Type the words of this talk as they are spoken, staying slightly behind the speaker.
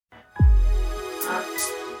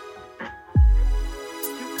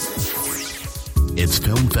It's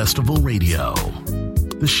Film Festival Radio,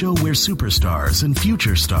 the show where superstars and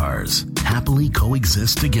future stars happily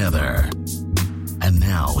coexist together. And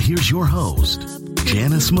now, here's your host,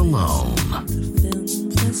 Janice Malone.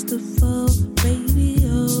 Film Festival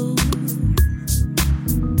Radio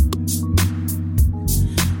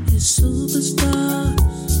is superstars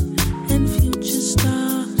and future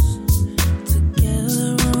stars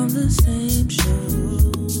together on the same show.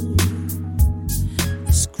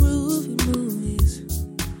 It's groovy movies,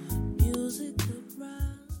 music that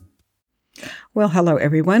rhymes. Well, hello,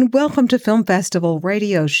 everyone. Welcome to Film Festival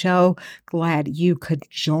Radio Show. Glad you could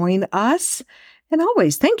join us. And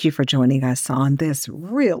always, thank you for joining us on this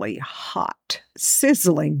really hot,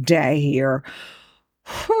 sizzling day here.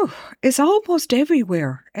 Whew, it's almost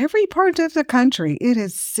everywhere. Every part of the country, it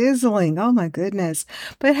is sizzling. Oh, my goodness.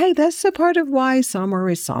 But hey, that's the part of why summer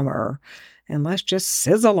is summer. And let's just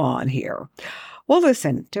sizzle on here. Well,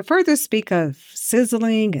 listen, to further speak of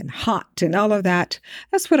sizzling and hot and all of that,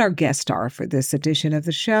 that's what our guests are for this edition of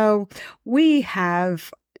the show. We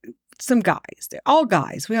have some guys. They're all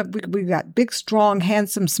guys. We've got big, strong,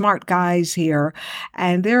 handsome, smart guys here,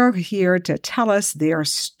 and they're here to tell us their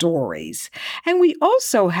stories. And we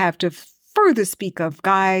also have to further speak of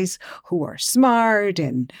guys who are smart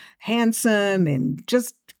and handsome and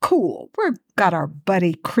just cool. We've got our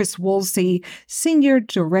buddy Chris Woolsey, Senior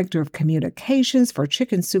Director of Communications for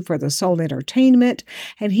Chicken Soup for the Soul Entertainment,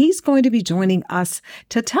 and he's going to be joining us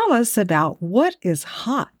to tell us about what is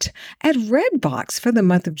hot at Redbox for the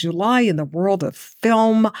month of July in the world of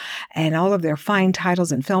film and all of their fine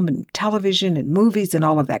titles in film and television and movies and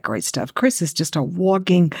all of that great stuff. Chris is just a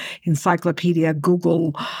walking encyclopedia,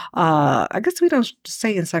 Google. I guess we don't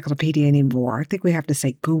say encyclopedia anymore. I think we have to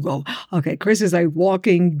say Google. Okay, Chris is a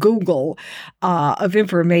walking Google of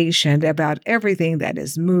information about everything that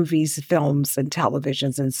is movies, films, and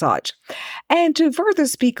televisions and such. And to further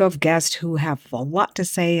speak of guests who have a lot to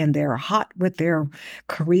say and they're hot with their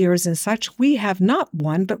careers and such, we have not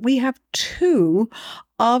one, but we have two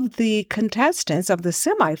of the contestants of the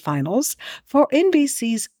semifinals for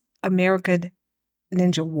NBC's American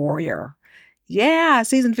Ninja Warrior. Yeah,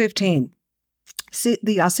 season 15.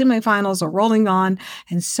 The semifinals are rolling on.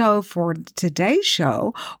 And so for today's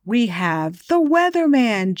show, we have the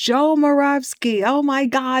weatherman, Joe Moravsky. Oh my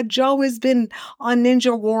God, Joe has been on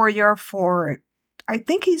Ninja Warrior I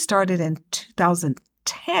think he started in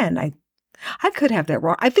 2010. I could have that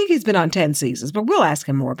wrong. I think he's been on 10 seasons, but we'll ask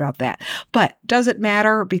him more about that. But does it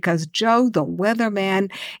matter? Because Joe, the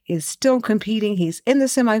weatherman, is still competing. He's in the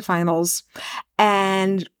semifinals,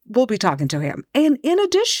 and we'll be talking to him. And in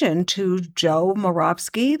addition to Joe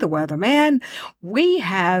Moravsky, the weatherman, we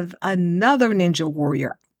have another Ninja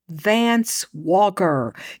Warrior, Vance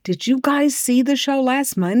Walker. Did you guys see the show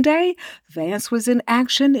last Monday? Vance was in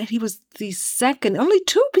action, and he was the second. Only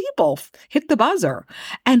two people hit the buzzer,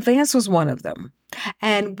 and Vance was one of them.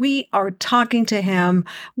 And we are talking to him.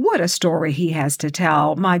 What a story he has to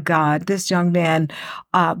tell. My God, this young man,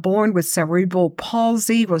 born with cerebral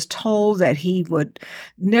palsy, was told that he would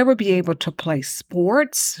never be able to play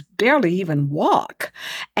sports, barely even walk.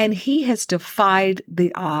 And he has defied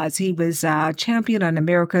the odds. He was champion on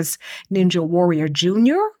America's Ninja Warrior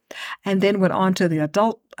Junior, and then went on to the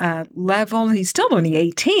adult level. He's still only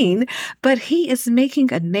 18, but he is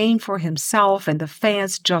making a name for himself, and the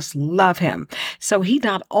fans just love him. So he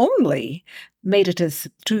not only made it to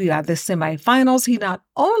the semifinals, he not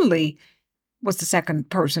only was the second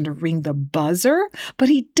person to ring the buzzer, but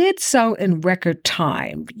he did so in record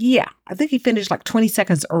time. Yeah, I think he finished like 20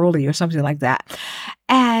 seconds early or something like that.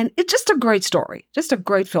 And it's just a great story, just a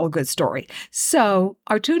great feel-good story. So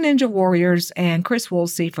our two Ninja Warriors and Chris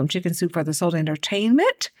Woolsey from Chicken Soup for the Soul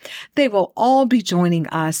Entertainment, they will all be joining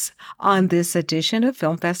us on this edition of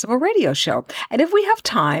Film Festival Radio Show. And if we have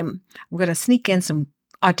time, we're going to sneak in some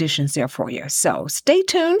auditions there for you. So stay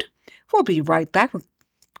tuned. We'll be right back with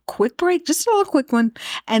quick break, just a little quick one,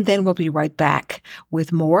 and then we'll be right back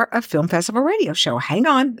with more of Film Festival Radio Show. Hang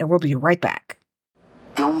on, and we'll be right back.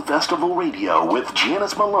 Film Festival Radio with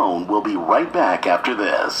Janice Malone will be right back after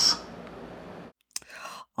this.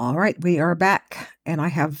 All right, we are back, and I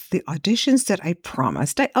have the auditions that I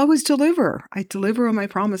promised. I always deliver. I deliver on my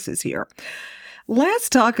promises here. Let's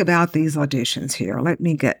talk about these auditions here. Let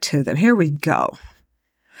me get to them. Here we go.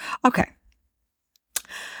 Okay.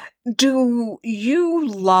 Do you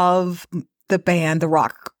love the band, the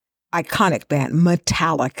rock iconic band,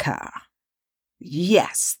 Metallica?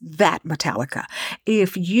 Yes, that Metallica.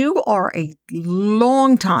 If you are a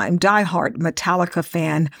longtime diehard Metallica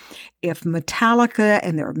fan, if Metallica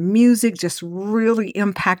and their music just really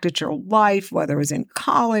impacted your life, whether it was in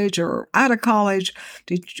college or out of college,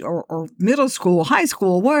 or middle school, high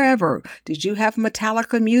school, wherever, did you have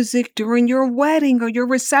Metallica music during your wedding or your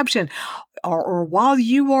reception, or while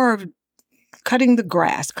you are cutting the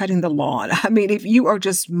grass, cutting the lawn? I mean, if you are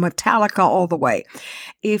just Metallica all the way,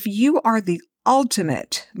 if you are the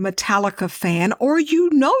ultimate Metallica fan, or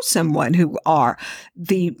you know someone who are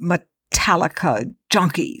the Metallica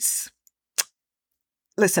junkies,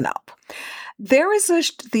 listen up. There is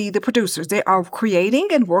the producers, they are creating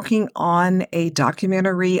and working on a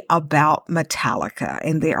documentary about Metallica,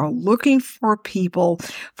 and they are looking for people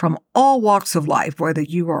from all walks of life, whether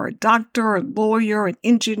you are a doctor, a lawyer, an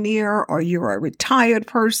engineer, or you're a retired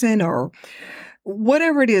person, or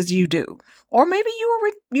whatever it is you do. Or maybe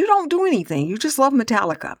you don't do anything. You just love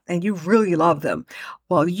Metallica and you really love them.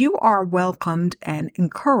 Well, you are welcomed and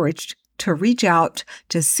encouraged to reach out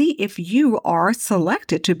to see if you are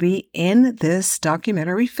selected to be in this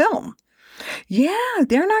documentary film. Yeah,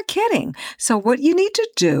 they're not kidding. So what you need to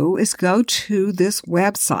do is go to this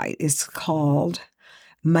website. It's called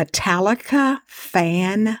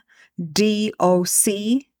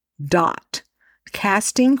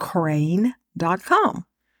metallicafan.castingcrane.com.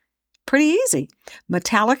 Pretty easy.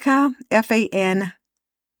 Metallica, F-A-N,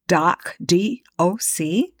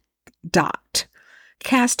 D-O-C,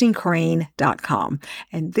 castingcrane.com.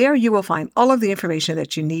 And there you will find all of the information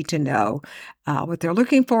that you need to know, what they're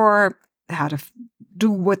looking for, how to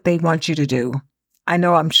do what they want you to do. I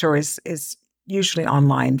know, I'm sure is usually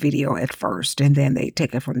online video at first, and then they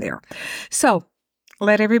take it from there. So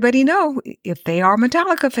let everybody know, if they are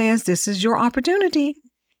Metallica fans, this is your opportunity.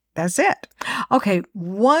 That's it. Okay,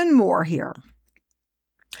 one more here.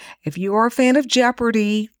 If you are a fan of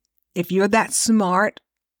Jeopardy, if you're that smart,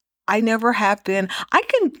 I never have been. I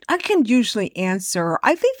can usually answer.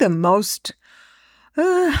 I think the most,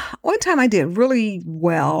 one time I did really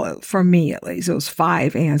well, for me at least. It was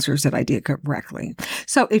 5 answers that I did correctly.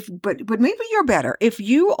 So but maybe you're better. If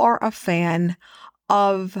you are a fan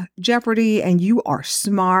of Jeopardy and you are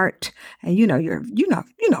smart, and you know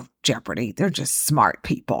Jeopardy, they're just smart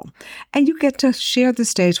people, and you get to share the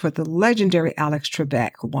stage with the legendary Alex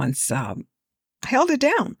Trebek once held it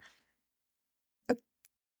down.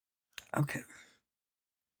 Okay.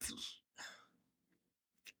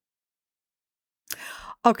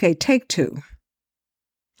 Okay, take 2.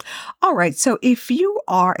 All right, so if you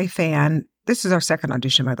are a fan, this is our second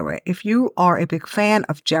audition, by the way. If you are a big fan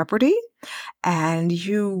of Jeopardy and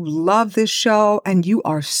you love this show and you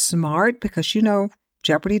are smart, because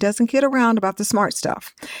Jeopardy doesn't kid around about the smart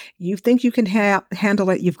stuff. You think you can handle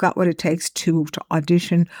it. You've got what it takes to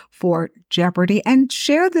audition for Jeopardy and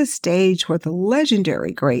share the stage where the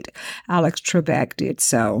legendary great Alex Trebek did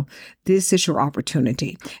so. This is your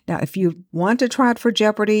opportunity. Now, if you want to try it for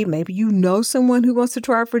Jeopardy, maybe you know someone who wants to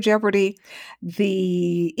try it for Jeopardy,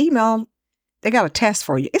 the email, they got a test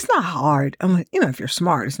for you. It's not hard. If you're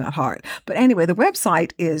smart, it's not hard. But anyway, the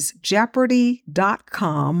website is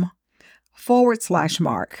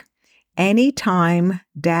jeopardy.com/Mark,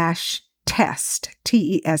 anytime-test,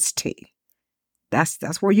 T-E-S-T.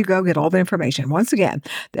 That's where you go get all the information. Once again,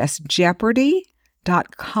 that's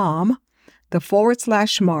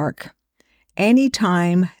jeopardy.com/Mark,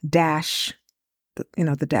 anytime-, the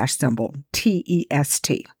dash symbol,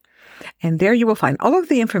 T-E-S-T. And there you will find all of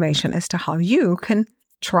the information as to how you can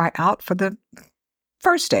try out for the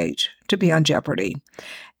first stage to be on Jeopardy.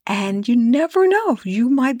 And you never know. You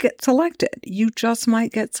might get selected. You just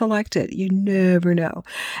might get selected. You never know.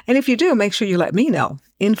 And if you do, make sure you let me know.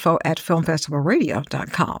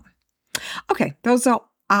 info@filmfestivalradio.com. Okay, those are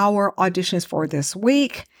our auditions for this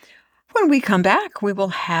week. When we come back, we will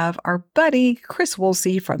have our buddy Chris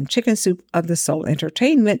Woolsey from Chicken Soup of the Soul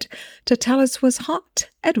Entertainment to tell us what's hot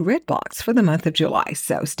at Redbox for the month of July.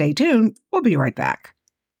 So stay tuned. We'll be right back.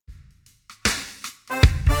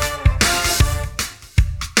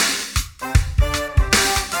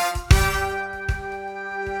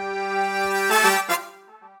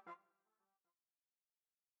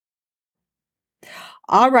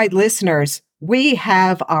 All right, listeners, we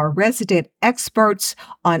have our resident experts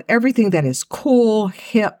on everything that is cool,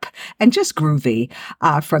 hip, and just groovy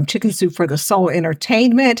from Chicken Soup for the Soul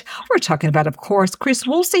Entertainment. We're talking about, of course, Chris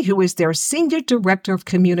Woolsey, who is their Senior Director of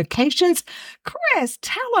Communications. Chris,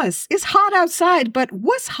 tell us, it's hot outside, but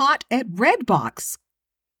what's hot at Redbox?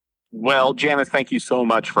 Well, Janice, thank you so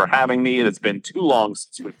much for having me. It's been too long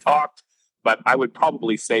since we've talked, but I would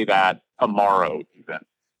probably say that tomorrow even.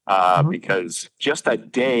 because just a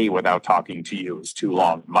day without talking to you is too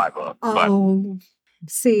long in my book. Oh,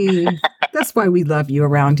 see, that's why we love you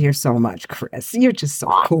around here so much, Chris. You're just so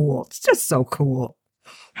cool. It's just so cool.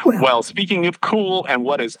 Well, speaking of cool and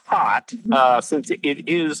what is hot, since it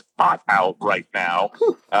is hot out right now,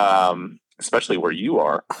 especially where you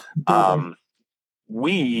are,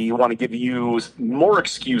 we want to give you more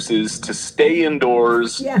excuses to stay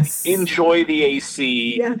indoors, enjoy the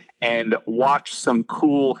AC, and watch some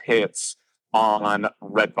cool hits on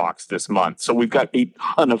Redbox this month. So we've got a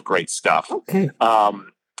ton of great stuff. Okay.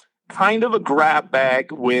 Kind of a grab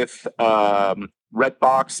bag with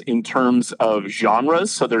Redbox in terms of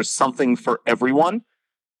genres. So there's something for everyone.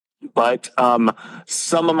 But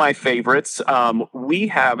some of my favorites, we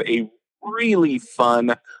have a really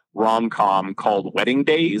fun rom-com called Wedding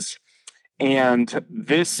Days. And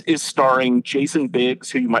this is starring Jason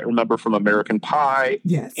Biggs, who you might remember from American Pie,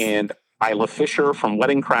 and Isla Fisher from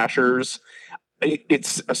Wedding Crashers.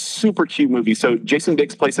 It's a super cute movie. So Jason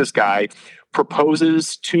Biggs plays this guy,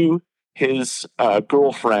 proposes to his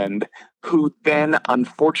girlfriend, who then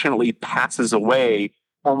unfortunately passes away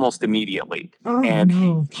almost immediately.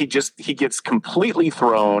 He gets completely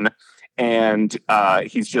thrown, and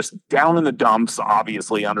he's just down in the dumps,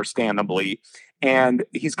 obviously, understandably. And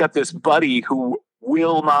he's got this buddy who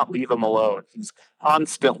will not leave him alone. He's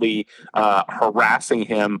constantly harassing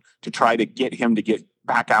him to try to get him to get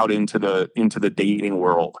back out into the dating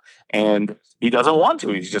world. And he doesn't want to.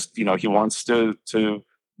 He's just, he wants to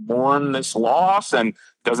mourn this loss and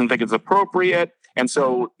doesn't think it's appropriate. And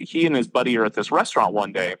so he and his buddy are at this restaurant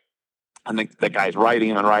one day, and the guy's writing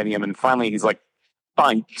him, and finally he's like,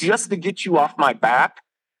 fine, just to get you off my back.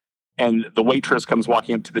 And the waitress comes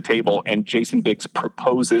walking up to the table, and Jason Biggs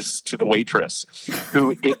proposes to the waitress,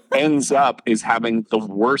 who it ends up is having the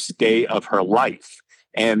worst day of her life.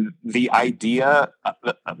 And the idea,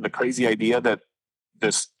 the crazy idea that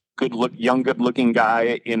this good-looking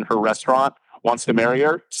guy in her restaurant wants to marry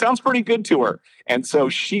her sounds pretty good to her. And so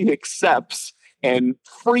she accepts and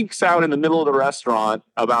freaks out in the middle of the restaurant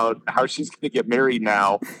about how she's going to get married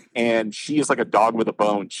now. And she is like a dog with a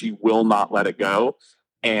bone. She will not let it go.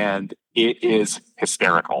 And it is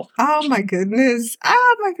hysterical. Oh my goodness.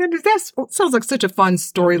 That sounds like such a fun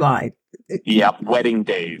storyline. Yeah. Wedding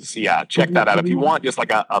Days. Yeah. Check that out. If you want just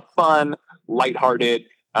like a fun, lighthearted,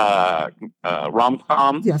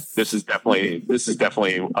 rom-com. Yes. This is definitely,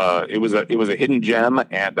 it was a hidden gem,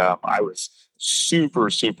 and I was super,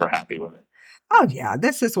 super happy with it. Oh yeah.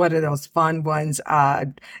 This is one of those fun ones.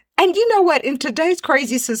 And you know what? In today's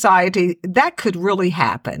crazy society, that could really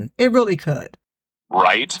happen. It really could.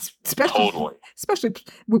 Right? Especially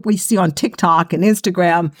what we see on TikTok and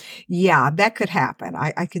Instagram. Yeah, that could happen.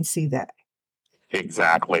 I can see that.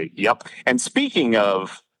 Exactly. Yep. And speaking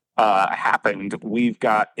of happened, we've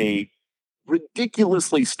got a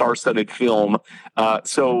ridiculously star-studded film.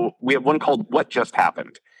 So we have one called What Just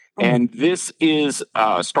Happened. And this is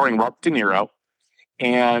starring Robert De Niro.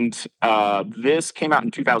 And this came out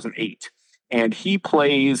in 2008. And he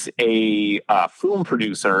plays a film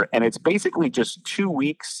producer, and it's basically just 2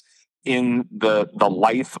 weeks in the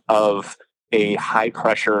life of a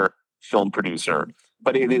high-pressure film producer.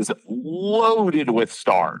 But it is loaded with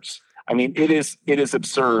stars. I mean, it is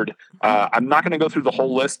absurd. I'm not going to go through the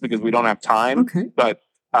whole list because we don't have time. Okay. But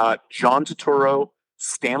John Turturro,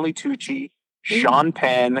 Stanley Tucci, Sean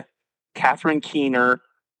Penn, Catherine Keener,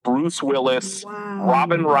 Bruce Willis,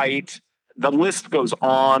 Robin Wright. The list goes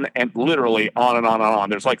on and literally on and on and on.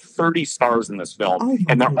 There's like 30 stars in this film,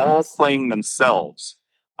 and they're all playing themselves,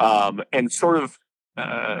 and sort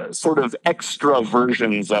of extra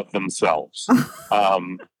versions of themselves.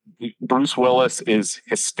 Bruce Willis is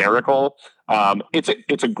hysterical.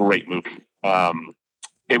 It's a great movie.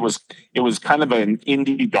 It was kind of an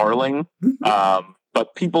indie darling,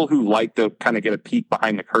 but people who like to kind of get a peek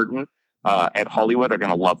behind the curtain at Hollywood are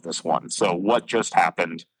going to love this one. So What Just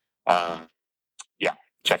Happened?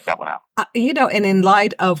 Check that one out. And in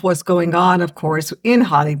light of what's going on, of course, in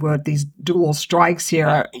Hollywood, these dual strikes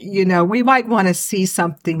here, we might want to see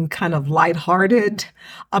something kind of lighthearted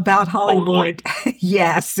about Hollywood.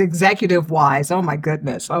 Yes, executive-wise. Oh, my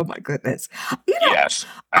goodness. Yes,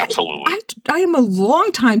 absolutely. I am a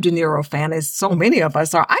longtime De Niro fan, as so many of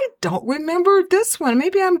us are. I don't remember this one.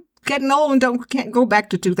 Maybe I'm getting old and can't go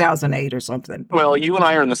back to 2008 or something. Well, you and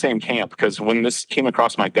I are in the same camp, because when this came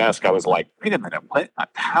across my desk, I was like, wait a minute, what?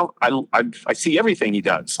 How? I see everything he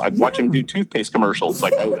does. I watch him do toothpaste commercials.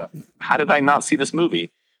 Like, how did I not see this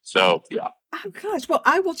movie? So, yeah. Oh, gosh. Well,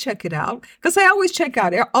 I will check it out, because I always check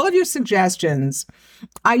out all of your suggestions.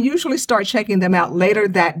 I usually start checking them out later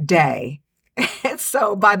that day. And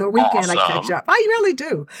so by the weekend I catch Awesome. up. I really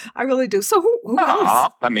do. I really do. So who else? Aw,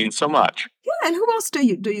 that means so much. Yeah, and who else do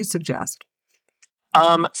you suggest?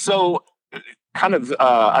 So kind of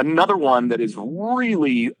another one that is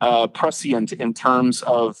really prescient in terms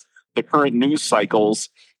of the current news cycles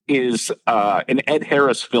is an Ed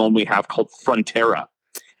Harris film we have called Frontera.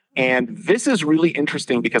 And this is really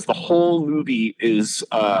interesting because the whole movie is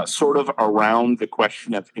sort of around the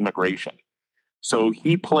question of immigration. So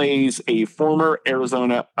he plays a former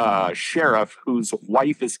Arizona sheriff whose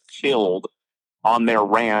wife is killed on their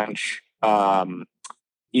ranch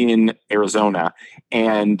in Arizona.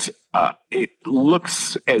 And it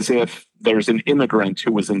looks as if there's an immigrant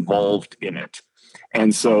who was involved in it.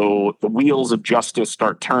 And so the wheels of justice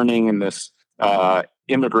start turning, and this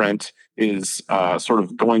immigrant is sort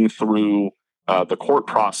of going through the court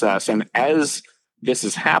process. And as this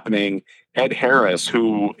is happening, Ed Harris,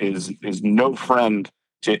 who is no friend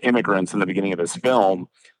to immigrants in the beginning of this film,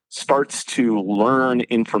 starts to learn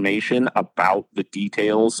information about the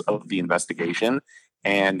details of the investigation.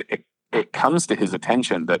 And it comes to his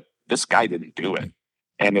attention that this guy didn't do it.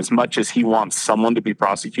 And as much as he wants someone to be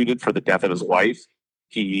prosecuted for the death of his wife,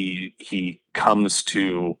 he comes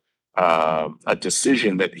to a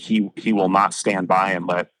decision that he will not stand by and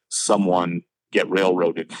let someone get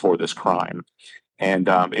railroaded for this crime. And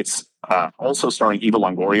it's also starring Eva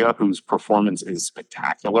Longoria, whose performance is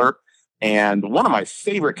spectacular. And one of my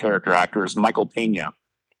favorite character actors, Michael Pena,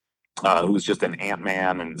 who's just an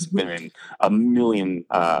Ant-Man and has been in a million,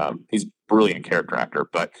 he's a brilliant character actor.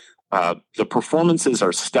 But the performances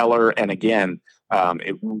are stellar. And again,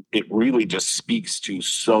 it really just speaks to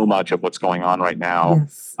so much of what's going on right now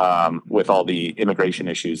with all the immigration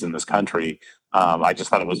issues in this country. I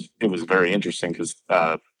just thought it was very interesting because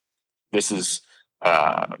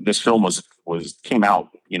this film came out,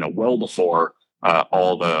 well before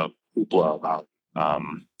all the hoopla about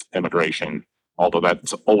immigration, although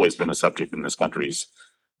that's always been a subject in this country's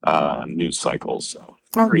news cycles. So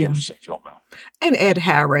very interesting film. And Ed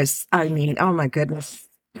Harris, I mean, oh my goodness,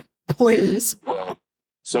 please. Well,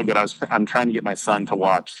 so good. I'm trying to get my son to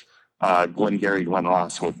watch Glengarry Glen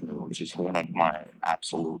Ross with me, which is one of my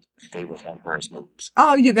absolute favorite Ed Harris movies.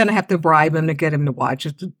 Oh, you're going to have to bribe him to get him to watch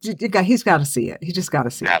it. He's got to see it. He just got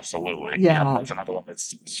to see it. Absolutely. Yeah. That's another one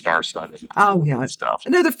that's star-studded. Oh, yeah. Stuff.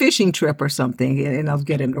 Another fishing trip or something, and I'll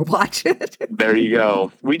get him to watch it. There you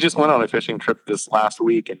go. We just went on a fishing trip this last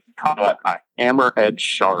week and caught a hammerhead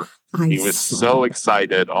shark. He was so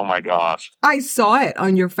excited. Oh, my gosh. I saw it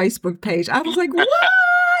on your Facebook page. I was like, what?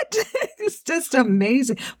 It's just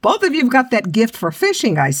amazing. Both of you have got that gift for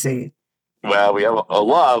fishing, I see. Well, we have a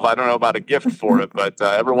love. I don't know about a gift for it, but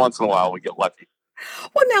every once in a while we get lucky.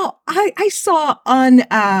 Well, now, I saw on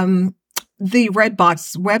the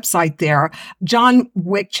Redbox website there, John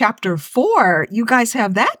Wick Chapter 4. You guys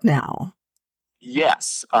have that now.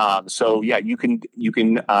 Yes. So yeah, you can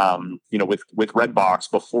with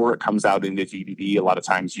Redbox, before it comes out into DVD, a lot of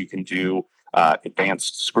times you can do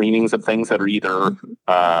advanced screenings of things that are either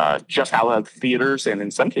just out of theaters, and in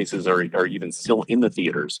some cases are even still in the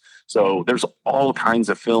theaters. So there's all kinds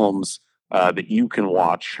of films that you can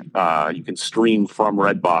watch. You can stream from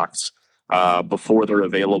Redbox before they're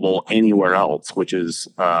available anywhere else, which is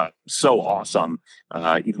so awesome.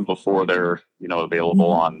 Even before they're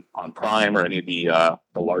available on Prime or any of the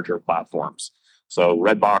larger platforms. So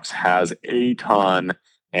Redbox has a ton,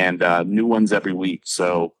 and new ones every week.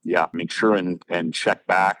 So yeah, make sure and check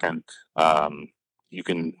back, and you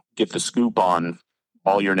can get the scoop on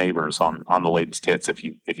all your neighbors on the latest hits if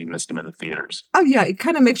you missed them in the theaters. Oh yeah, it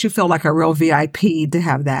kind of makes you feel like a real VIP to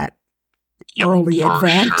have that early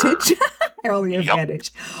advantage. Sure. Early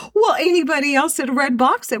advantage. Well, anybody else at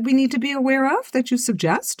Redbox that we need to be aware of that you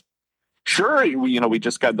suggest? Sure. We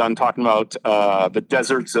just got done talking about the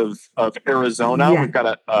deserts of Arizona. Yeah. We've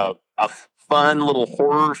got a fun little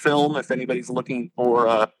horror film if anybody's looking for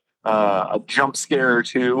a jump scare or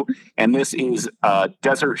two. And this is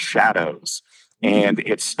Desert Shadows. And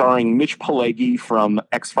it's starring Mitch Pileggi from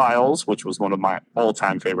X-Files, which was one of my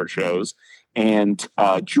all-time favorite shows, and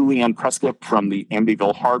Julianne Prescott from the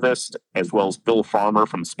Amityville Harvest, as well as Bill Farmer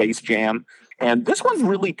from Space Jam. And this one's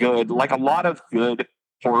really good. Like a lot of good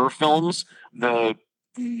horror films, the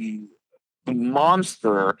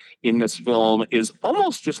monster in this film is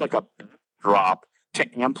almost just like a drop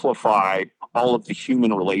to amplify all of the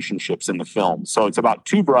human relationships in the film. So it's about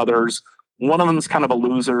two brothers. One of them is kind of a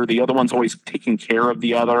loser. The other one's always taking care of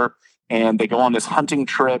the other. And they go on this hunting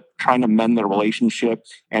trip trying to mend their relationship.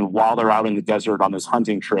 And while they're out in the desert on this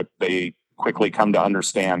hunting trip, they quickly come to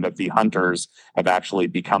understand that the hunters have actually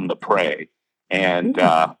become the prey. And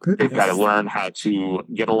they've got to learn how to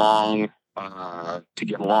get along to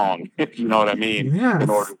get along, if you know what I mean, Yes. in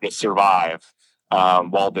order to survive,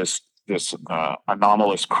 while this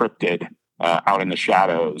anomalous cryptid out in the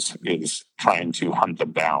shadows is trying to hunt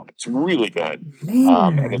them down. It's really good,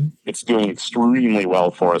 and it's doing extremely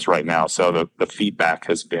well for us right now. So the feedback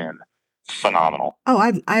has been phenomenal. Oh,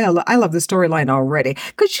 I love the storyline already.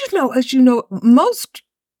 Because, as you know, most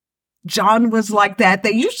genres like that,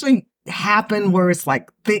 they usually happen where it's like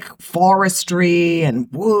thick forestry and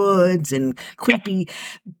woods and creepy.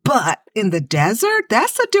 But in the desert,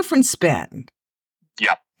 that's a different spin.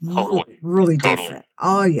 Yeah, totally. Really Totally. different.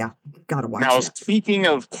 Oh, yeah. Gotta watch Now, it. speaking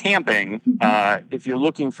of camping, if you're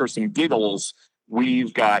looking for some giggles,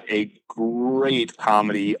 we've got a great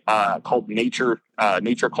comedy called Nature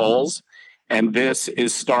Calls. And this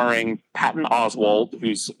is starring Patton Oswalt,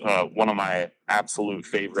 who's one of my absolute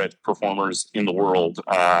favorite performers in the world.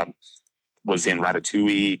 Was in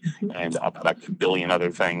Ratatouille and about a billion other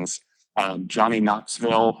things. Johnny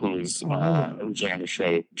Knoxville, who's originally on the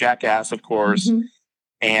show Jackass, of course.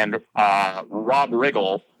 And Rob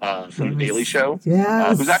Riggle from The Daily Show,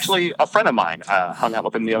 who's actually a friend of mine. Hung out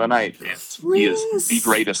with him the other night. And he is the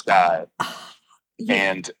greatest guy.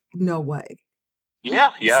 And no way.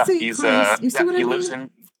 Yeah. See, He's Chris, you see what he I lives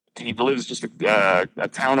mean? he lives just a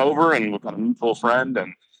town over, and we've got a mutual friend,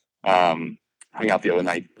 and hung out the other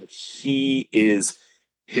night. He is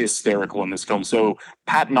hysterical in this film. So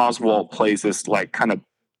Patton Oswalt plays this like kind of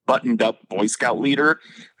buttoned up Boy Scout leader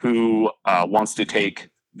who wants to take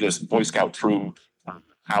this Boy Scout troop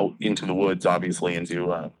out into the woods, obviously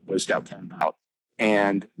into Boy Scout camp out.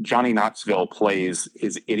 And Johnny Knoxville plays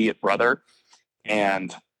his idiot brother,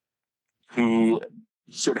 and who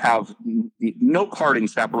should have no part in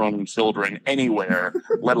chaperoning children anywhere,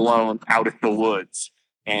 let alone out in the woods.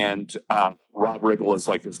 And Rob Riggle is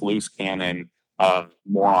like this loose cannon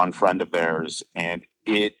moron friend of theirs, and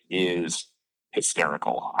it is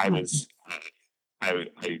hysterical. I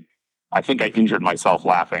think I injured myself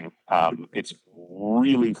laughing. It's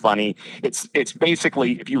really funny. It's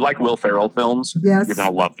basically, if you like Will Ferrell films, Yes. you're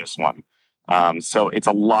gonna love this one. So it's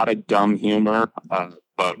a lot of dumb humor,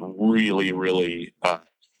 but really, really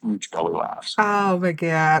huge belly laughs. Oh my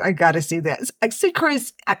God, I got to see that. I see,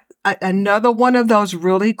 Chris, another one of those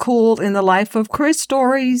really cool in the life of Chris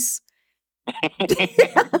stories.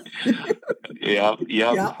 Yeah.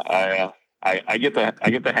 I get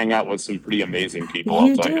to hang out with some pretty amazing people.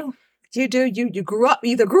 I'll tell you. You do. You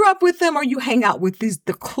either grew up with them or you hang out with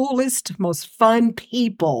the coolest, most fun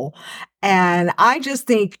people. And I just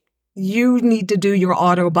think you need to do your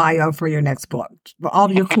auto bio for your next book. For all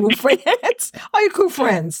your cool friends, all your cool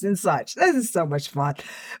friends and such. This is so much fun.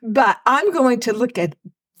 But I'm going to look at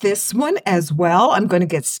this one as well. I'm going to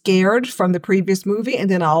get scared from the previous movie, and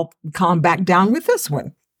then I'll calm back down with this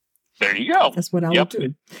one. There you go. That's what I will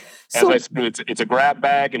do. As I said, it's a grab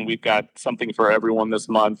bag, and we've got something for everyone this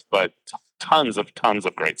month, but tons of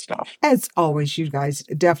great stuff. As always, you guys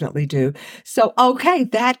definitely do. So, okay,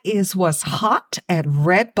 that is what's hot at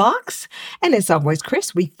Redbox. And as always,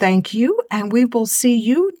 Chris, we thank you, and we will see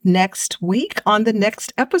you next week on the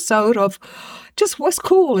next episode of just what's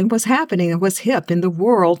cool and what's happening and what's hip in the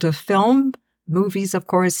world of film, movies, of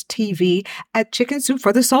course, TV at Chicken Soup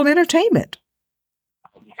for the Soul Entertainment.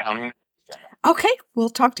 Okay, we'll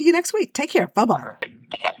talk to you next week. Take care. Bye-bye.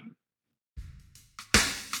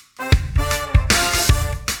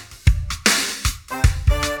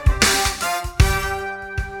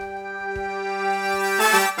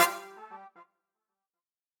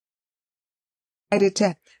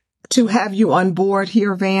 To have you on board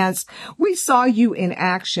here, Vance. We saw you in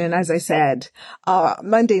action, as I said,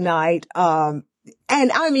 Monday night. And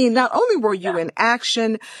I mean, not only were you in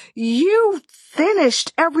action, you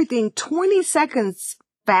finished everything 20 seconds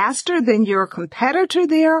faster than your competitor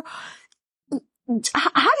there.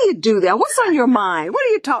 How do you do that? What's on your mind? What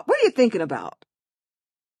are you thinking about?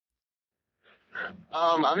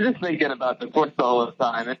 I'm just thinking about the course all the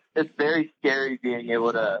time. It's very scary being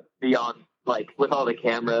able to be on, like, with all the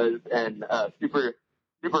cameras and super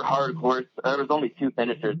hard course. There was only 2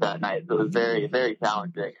 finishers that night, so it was very, very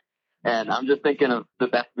challenging. And I'm just thinking of the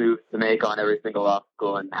best moves to make on every single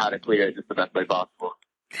obstacle and how to clear it just the best way possible.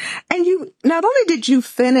 And you, not only did you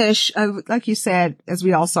finish, like you said, as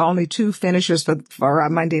we all saw, only 2 finishers for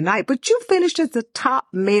Monday night, but you finished as the top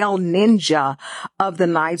male ninja of the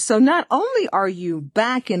night. So not only are you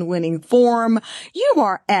back in winning form, you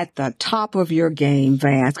are at the top of your game,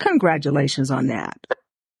 Vance. Congratulations on that.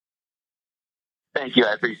 Thank you.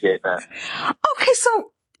 I appreciate that. Okay, so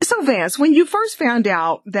Vance, when you first found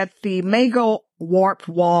out that the Mega Warp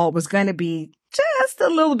Wall was going to be just a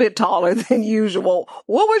little bit taller than usual,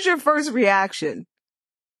 what was your first reaction?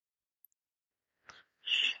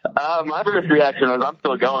 My first reaction was I'm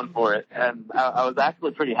still going for it, and I was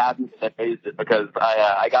actually pretty happy that I faced it because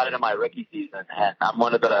I got it in my rookie season, and I'm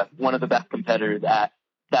one of the best competitors at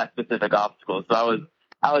that specific obstacle. So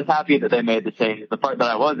I was happy that they made the change. The part that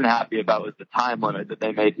I wasn't happy about was the time limit that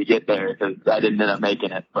they made to get there because I didn't end up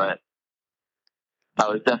making it, but I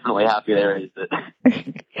was definitely happy they raised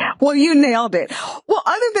it. Well, you nailed it. Well,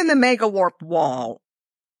 other than the mega warp wall,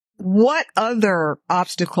 what other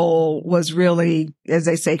obstacle was really, as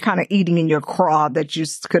they say, kind of eating in your craw that you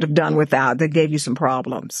could have done without, that gave you some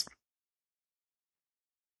problems?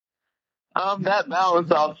 That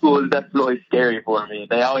balance obstacle is definitely scary for me.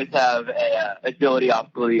 They always have a agility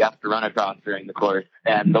obstacle you have to run across during the course,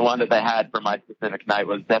 and the one that they had for my specific night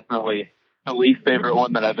was definitely the least favorite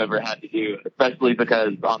one that I've ever had to do, especially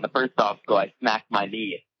because on the first obstacle I smacked my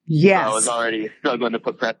knee. Yes. So I was already struggling to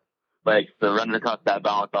put pressure on my legs, so running across that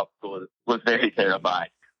balance obstacle was very terrifying.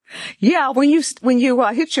 Yeah, when you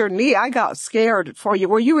hit your knee, I got scared for you.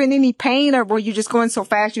 Were you in any pain, or were you just going so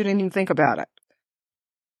fast you didn't even think about it?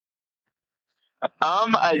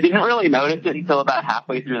 I didn't really notice it until about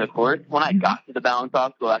halfway through the course. When I got to the balance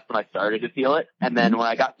obstacle, that's when I started to feel it. And then when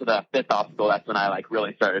I got to the fifth obstacle, that's when I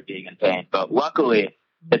really started being in pain. But luckily,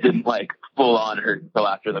 it didn't full on hurt until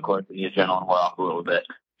after the course and the adrenaline wore off a little bit.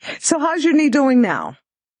 So how's your knee doing now?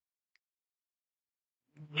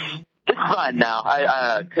 It's fine now.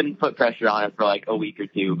 I couldn't put pressure on it for a week or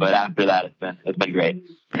two, but after that, it's been great.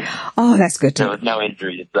 Oh, that's good to There was no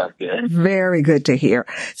injuries. That's good. Very good to hear.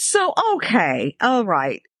 So, okay. All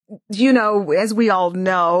right. As we all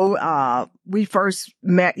know, we first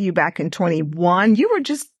met you back in 21. You were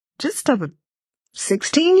just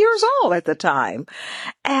 16 years old at the time.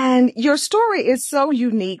 And your story is so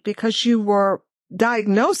unique because you were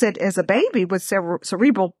diagnosed as a baby with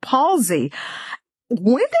cerebral palsy.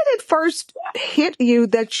 When did it first hit you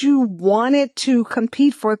that you wanted to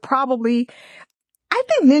compete for probably, I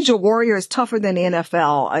think Ninja Warrior is tougher than the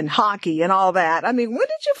NFL and hockey and all that. I mean, when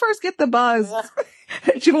did you first get the buzz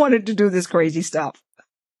that you wanted to do this crazy stuff?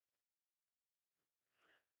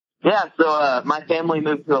 Yeah, so my family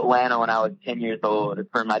moved to Atlanta when I was 10 years old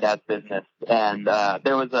for my dad's business, and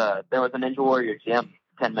there was a Ninja Warrior gym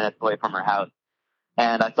 10 minutes away from our house,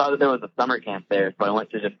 and I saw that there was a summer camp there, so I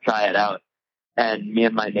went to just try it out. And me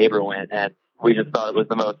and my neighbor went, and we just thought it was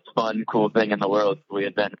the most fun, cool thing in the world. So we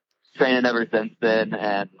had been training ever since then,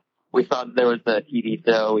 and we saw that there was a TV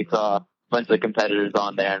show. We saw a bunch of competitors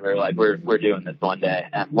on there, and we were like, we're doing this one day.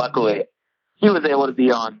 And luckily, he was able to be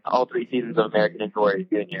on all 3 seasons of American Ninja Warrior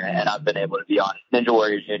Junior, and I've been able to be on Ninja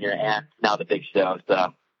Warrior Junior and now the big show.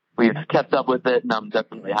 So we've kept up with it, and I'm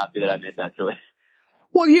definitely happy that I made that choice.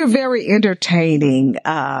 Well, you're very entertaining,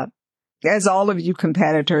 as all of you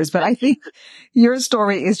competitors, but I think your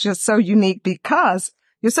story is just so unique because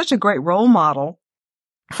you're such a great role model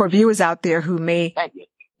for viewers out there who may, Thank you.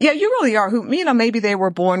 yeah, you really are, who, maybe they were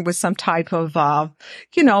born with some type of,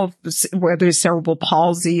 whether it's cerebral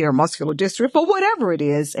palsy or muscular dystrophy or whatever it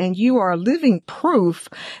is. And you are living proof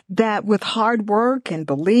that with hard work and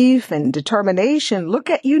belief and determination, look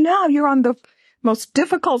at you now. You're on the most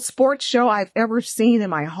difficult sports show I've ever seen in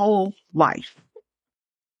my whole life.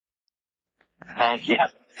 Thank you.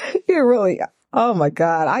 You really, oh my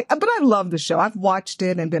God. But I love the show. I've watched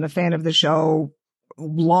it and been a fan of the show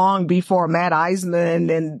long before Matt Eisman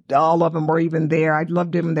and all of them were even there. I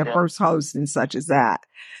loved him, their first host and such as that.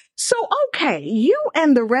 So, okay, you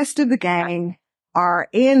and the rest of the gang are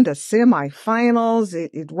in the semifinals.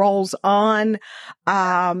 It rolls on.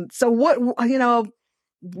 So what are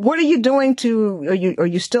you doing are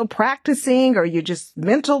you still practicing? Or are you just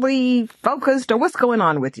mentally focused or what's going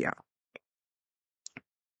on with you?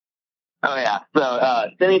 Oh yeah. So,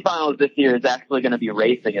 semifinals this year is actually going to be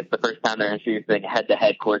racing. It's the first time they're introducing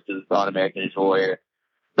head-to-head courses on American Ninja Warrior.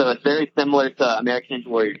 So it's very similar to American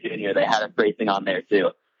Ninja Warrior Junior. They had us racing on there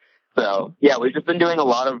too. So yeah, we've just been doing a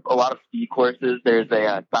lot of speed courses. There's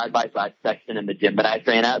a side-by-side section in the gym that I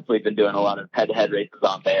train at. So we've been doing a lot of head-to-head races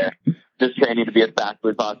on there. Just training to be as fast as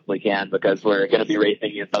we possibly can because we're going to be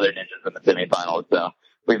racing against other ninjas in the semifinals. So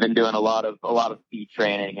we've been doing a lot of speed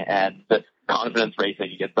training and just confidence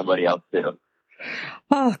racing against somebody else too.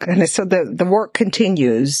 Oh goodness! So the work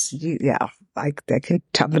continues. Yeah, I can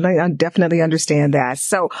definitely understand that.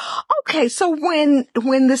 So okay, so when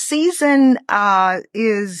the season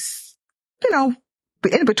is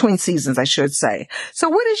in between seasons, I should say. So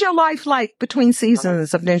what is your life like between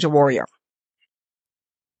seasons of Ninja Warrior?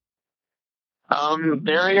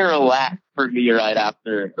 Very relaxed for me right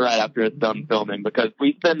after it's done filming because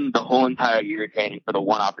we spend the whole entire year training for the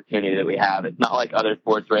one opportunity that we have. It's not like other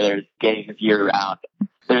sports where there's games year round.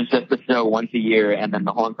 There's just a show once a year and then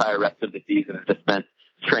the whole entire rest of the season is just spent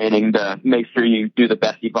training to make sure you do the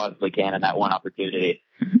best you possibly can in that one opportunity.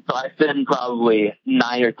 So I spend probably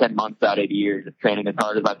 9 or 10 months out of the year just training as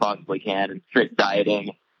hard as I possibly can and strict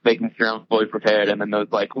dieting, making sure I'm fully prepared. And then those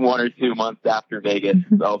like 1 or 2 months after Vegas,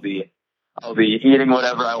 I'll be eating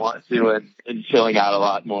whatever I want to and chilling out a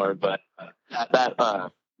lot more. But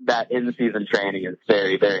that in-season training is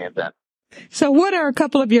very, very intense. So what are a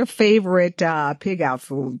couple of your favorite pig out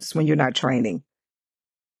foods when you're not training?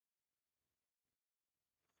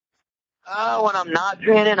 When I'm not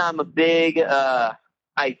training, I'm a big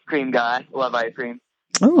ice cream guy. Love ice cream.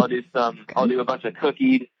 Oh, I'll do a bunch of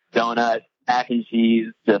cookies, donuts, mac and cheese,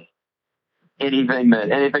 just anything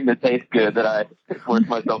that tastes good that I force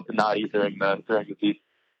myself to not eat during the season.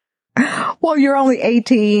 well, you're only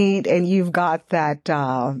 18 and you've got that,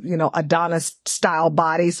 Adonis style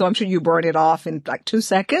body. So I'm sure you burn it off in like 2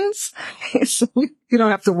 seconds. So you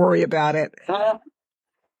don't have to worry about it.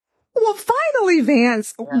 Well, finally,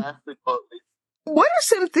 Vance, Yeah, what are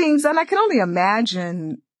some things, and I can only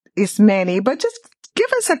imagine it's many, but just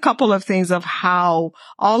give us a couple of things of how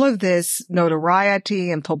all of this notoriety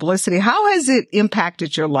and publicity, how has it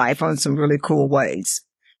impacted your life on some really cool ways?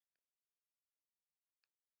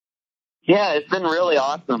 Yeah, it's been really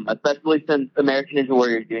awesome, especially since American Ninja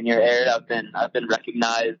Warrior Junior aired. I've been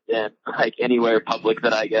recognized in like anywhere public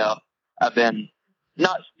that I go. I've been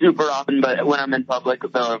not super often, but when I'm in public,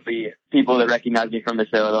 there'll be people that recognize me from the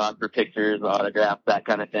show. They'll ask for pictures, autographs, that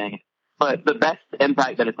kind of thing. But the best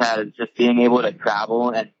impact that it's had is just being able to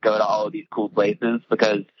travel and go to all of these cool places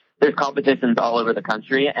because there's competitions all over the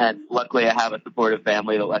country, and luckily I have a supportive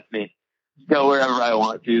family that lets me go wherever I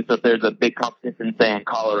want to. So if there's a big competition, say in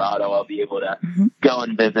Colorado, I'll be able to go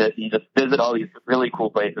and just visit all these really cool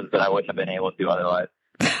places that I wouldn't have been able to otherwise.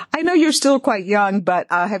 I know you're still quite young, but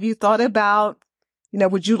have you thought about,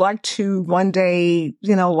 would you like to one day,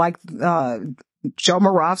 like Joe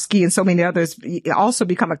Moravsky and so many others, also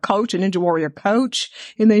become a coach, a Ninja Warrior coach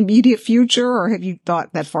in the immediate future, or have you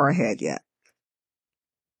thought that far ahead yet?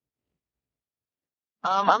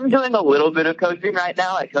 I'm doing a little bit of coaching right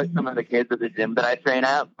now. I coach some of the kids at the gym that I train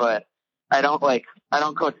at, but I don't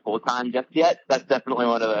coach full time just yet. That's definitely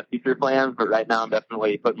one of the future plans, but right now I'm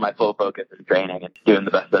definitely putting my full focus in training and doing the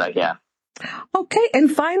best that I can. Okay.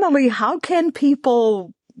 And finally, how can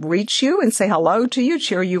people reach you and say hello to you,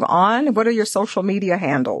 cheer you on? What are your social media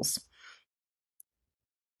handles?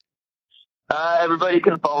 Everybody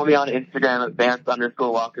can follow me on Instagram at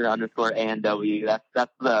Vance_Walker_ANW.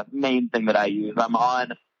 That's the main thing that I use. I'm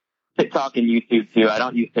on TikTok and YouTube too. I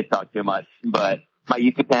don't use TikTok too much, but my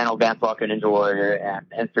YouTube channel, Vance Walker Ninja Warrior, and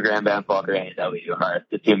Instagram, Vance Walker ANW are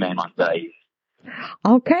the two main ones that I use.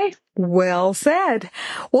 Okay. Well said.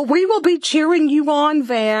 Well, we will be cheering you on,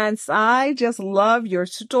 Vance. I just love your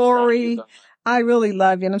story. I really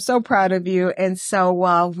love you, and I'm so proud of you. And so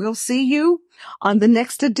we'll see you on the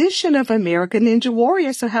next edition of American Ninja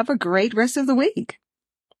Warrior. So have a great rest of the week.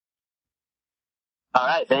 All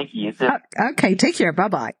right. Thank you. You too. Okay. Take care.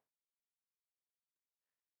 Bye-bye.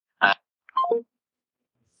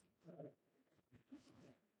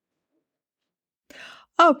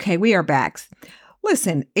 Okay, we are back.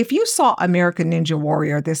 Listen, if you saw American Ninja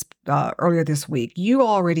Warrior earlier this week, you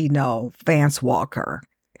already know Vance Walker.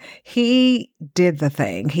 He did the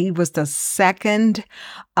thing. He was the second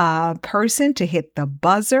person to hit the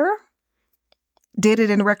buzzer. Did it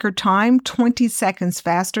in record time, 20 seconds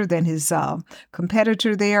faster than his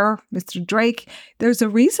competitor there, Mr. Drake. There's a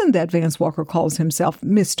reason that Vance Walker calls himself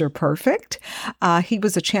Mr. Perfect. He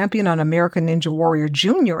was a champion on American Ninja Warrior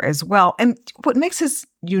Junior as well. And what makes his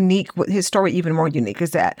story even more unique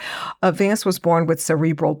is that Vance was born with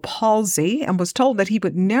cerebral palsy and was told that he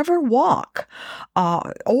would never walk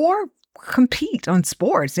or compete on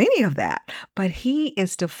sports, any of that. But he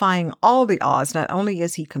is defying all the odds. Not only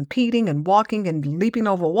is he competing and walking and leaping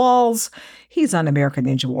over walls, he's on American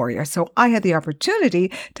Ninja Warrior. So I had the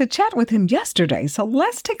opportunity to chat with him yesterday. So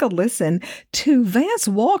let's take a listen to Vance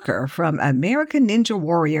Walker from American Ninja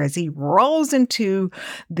Warrior as he rolls into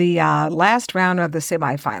the last round of the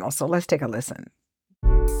semifinals. So let's take a listen.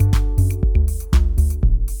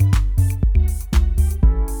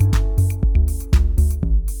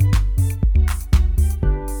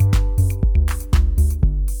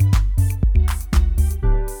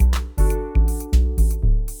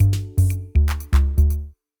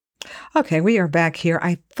 Okay, we are back here.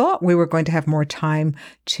 I thought we were going to have more time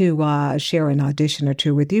to share an audition or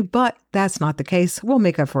two with you, but that's not the case. We'll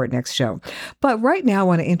make up for it next show. But right now, I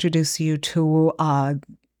want to introduce you to a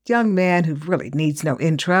young man who really needs no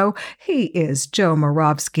intro. He is Joe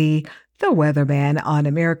Moravsky, the weatherman on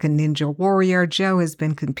American Ninja Warrior. Joe has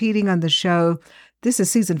been competing on the show This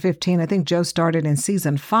is season 15. I think Joe started in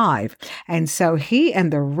season 5. And so he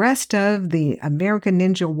and the rest of the American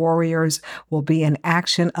Ninja Warriors will be in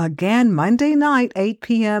action again Monday night, 8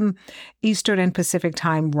 p.m. Eastern and Pacific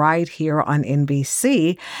time, right here on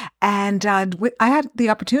NBC. And I had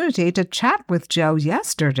the opportunity to chat with Joe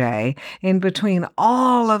yesterday in between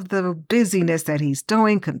all of the busyness that he's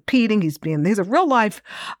doing, competing. He's a real life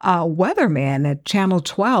weatherman at Channel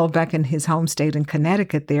 12 back in his home state in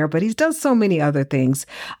Connecticut there, but he does so many other things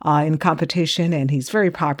in competition, and he's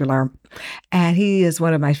very popular. And he is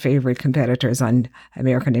one of my favorite competitors on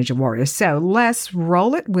American Ninja Warrior. So let's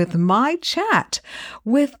roll it with my chat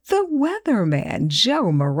with the weatherman,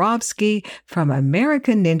 Joe Moravsky from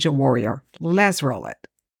American Ninja Warrior. Let's roll it.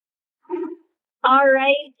 All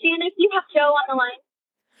right, Janice, you have Joe on the line.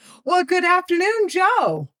 Well, good afternoon,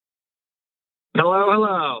 Joe.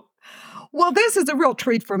 Hello. Well, this is a real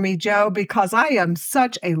treat for me, Joe, because I am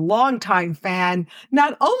such a longtime fan,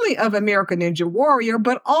 not only of American Ninja Warrior,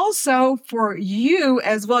 but also for you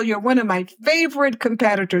as well. You're one of my favorite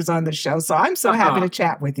competitors on the show, so I'm so happy to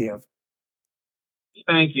chat with you.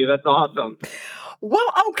 Thank you. That's awesome.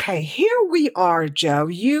 Well, okay, here we are, Joe.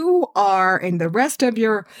 You are, and the rest of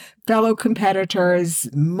your fellow competitors,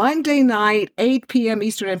 Monday night, 8 p.m.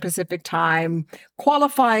 Eastern and Pacific time.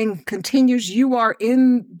 Qualifying continues. You are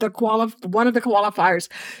in the one of the qualifiers.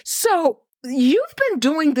 So you've been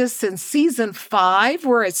doing this since season 5.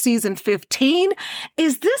 We're at season 15.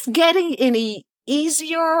 Is this getting any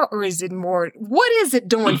easier, or is it more? What is it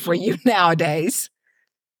doing for you nowadays?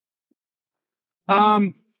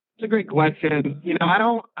 It's a great question. I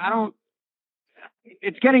don't,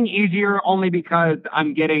 it's getting easier only because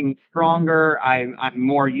I'm getting stronger. I'm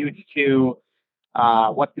more used to,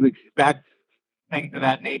 what to expect, things of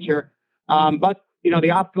that nature. But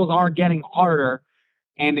the obstacles are getting harder,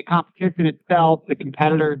 and the competition itself, the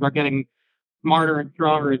competitors are getting smarter and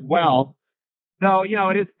stronger as well. So,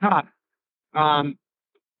 it is tough. But,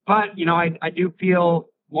 I do feel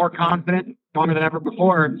more confident, stronger than ever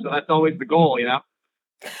before. So that's always the goal,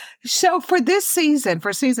 So for this season,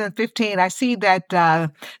 for season 15, I see that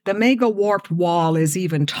the mega warped wall is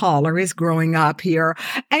even taller, is growing up here.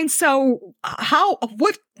 And so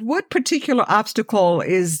what particular obstacle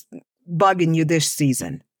is bugging you this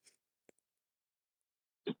season?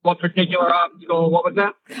 What particular obstacle? What was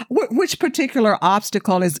that? Which particular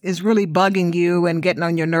obstacle is really bugging you and getting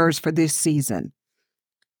on your nerves for this season?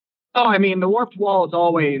 Oh, I mean, the warped wall is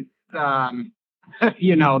always, the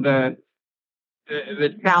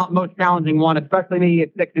most challenging one, especially me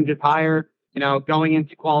at 6 inches higher. Going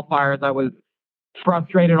into qualifiers, I was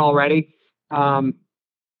frustrated already. But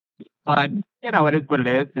it is what it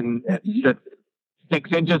is, and it's just 6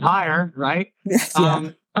 inches higher, right? Yes,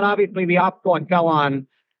 yeah. But obviously, the obstacle I fell on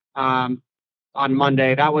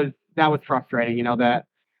Monday, that was frustrating. That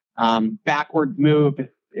backwards move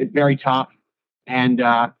is very tough, and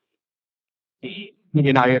if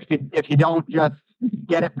you don't just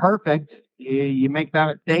get it perfect, you make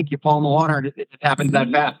that mistake, you fall in the water, and it just happens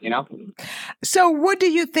that fast, So what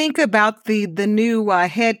do you think about the new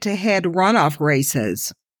head-to-head runoff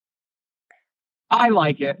races? I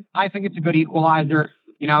like it. I think it's a good equalizer,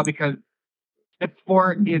 because this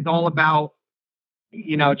sport is all about,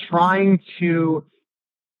 trying to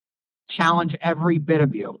challenge every bit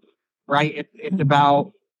of you, right? It's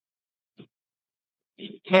about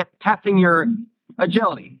testing your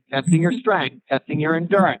agility, testing your strength, testing your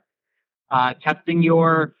endurance, testing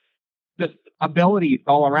your just abilities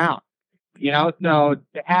all around. So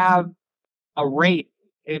to have a race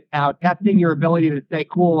is now testing your ability to stay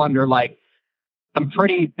cool under like some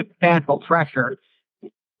pretty substantial pressure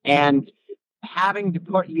and having to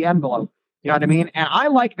push the envelope. You know what I mean? And I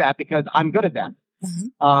like that because I'm good at that.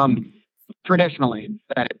 Traditionally.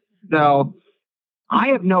 So I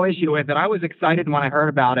have no issue with it. I was excited when I heard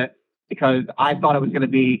about it because I thought it was going to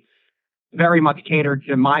be very much catered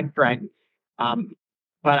to my strength.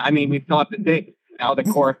 But I mean, we still have to see. Now the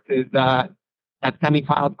course is that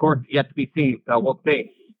semifinal course yet to be seen. So we'll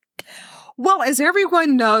see. Well, as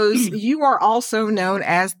everyone knows, you are also known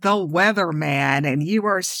as the weatherman, and you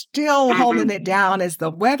are still holding it down as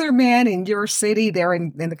the weatherman in your city there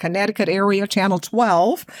in the Connecticut area, Channel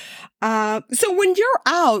 12. So when you're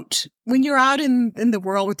out in the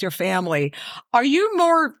world with your family, are you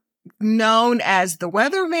more known as the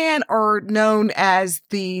weatherman or known as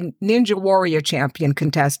the Ninja Warrior champion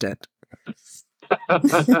contestant?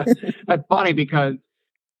 That's funny because,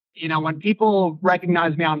 when people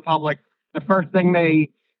recognize me out in public, the first thing they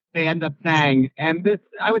end up saying, and this,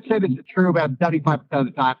 I would say this is true about 75% of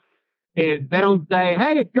the time, is they don't say,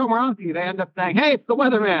 "Hey, it's Joe Moravsky." They end up saying, "Hey, it's the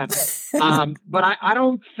weatherman." But I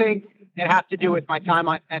don't think it has to do with my time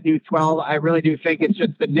at News 12. I really do think it's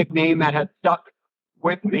just the nickname that has stuck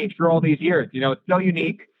with me through all these years. It's so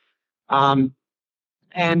unique. It's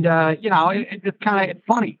just it's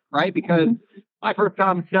funny, right? Because my first time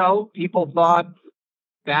on the show, people thought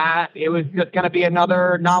that it was just going to be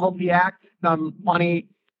another novelty act, some funny,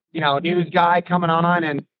 news guy coming on,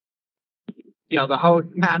 and the host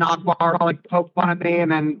Matt Akbar will poke fun at me,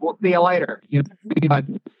 and then we'll see you later. But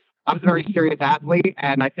I'm a very serious athlete,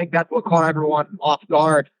 and I think that's what caught everyone off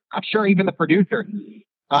guard. I'm sure even the producer.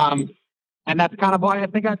 And that's kind of why I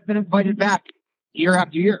think I've been invited back year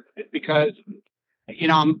after year, because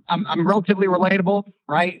I'm relatively relatable,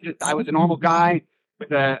 right? I was a normal guy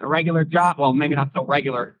with a regular job. Well, maybe not so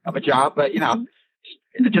regular of a job, but I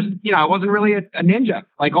wasn't really a ninja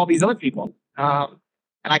like all these other people. And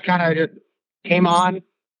I kind of just came onto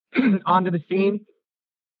the scene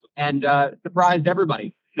and surprised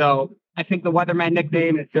everybody. So I think the Weatherman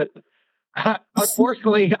nickname is just,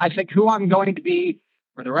 unfortunately, I think who I'm going to be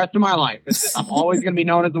for the rest of my life. I'm always going to be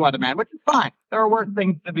known as the Weatherman, which is fine. There are worse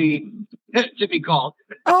things to be called.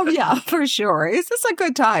 Oh yeah, for sure. Is this a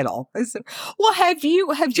good title? Well, have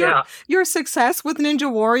your success with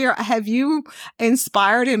Ninja Warrior, have you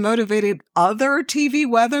inspired and motivated other TV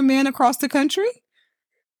weathermen across the country?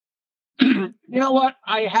 You know what?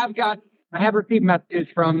 I have received messages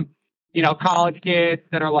from, college kids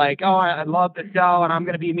that are like, oh, I love the show and I'm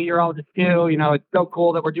going to be a meteorologist too. It's so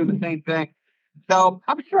cool that we're doing the same thing. So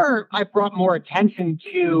I'm sure I brought more attention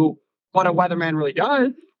to what a weatherman really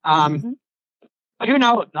does. But who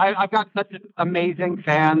knows? I've got such amazing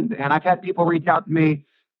fans, and I've had people reach out to me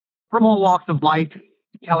from all walks of life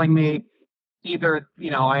telling me either,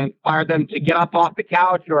 I inspired them to get up off the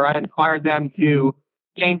couch or I inspired them to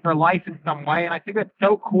change their life in some way. And I think that's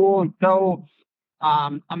so cool and so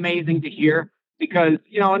amazing to hear because,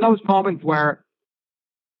 in those moments where,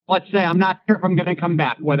 let's say, I'm not sure if I'm going to come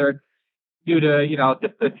back, whether it's due to,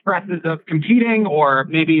 just the stresses of competing, or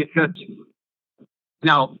maybe it's just,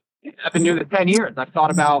 I've been doing it 10 years. I've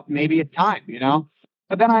thought about maybe it's time,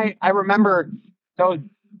 But then I remember those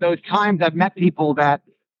times I've met people that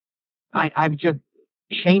I've just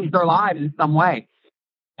changed their lives in some way.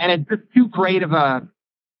 And it's just too great of a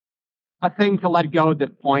thing to let go at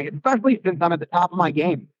this point, especially since I'm at the top of my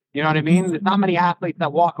game. You know what I mean? There's not many athletes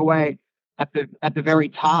that walk away at the very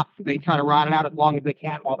top. They try to ride it out as long as they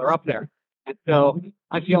can while they're up there. And so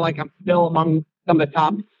I feel like I'm still among some of the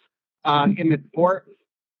top in the sport.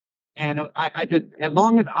 And I just, as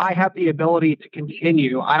long as I have the ability to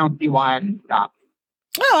continue, I don't see why I should stop.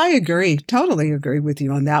 Oh, I agree. Totally agree with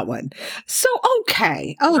you on that one. So,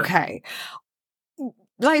 okay.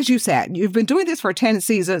 Like as you said, you've been doing this for 10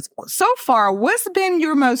 seasons. So far, what's been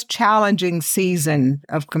your most challenging season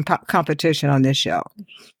of competition on this show?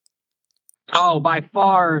 Oh, by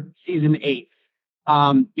far, season 8.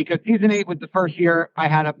 Because season 8 was the first year I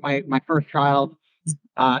had my first child,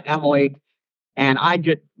 Emily, and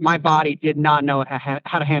my body did not know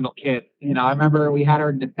how to handle kids. I remember we had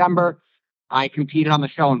her in December. I competed on the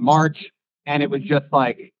show in March, and it was just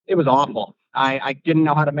like, it was awful. I didn't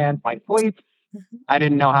know how to manage my sleep. I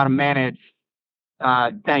didn't know how to manage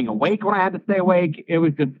staying awake when I had to stay awake. It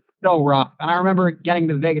was just so rough. And I remember getting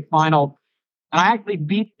to the Vegas finals, and I actually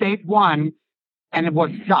beat stage 1, and it was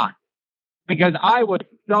shocked because I was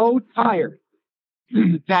so tired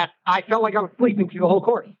that I felt like I was sleeping through the whole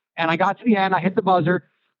course. And I got to the end, I hit the buzzer,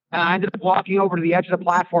 and I ended up walking over to the edge of the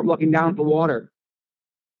platform looking down at the water.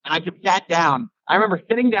 And I just sat down. I remember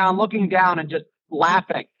sitting down, looking down, and just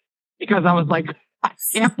laughing because I was like, I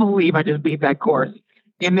can't believe I just beat that course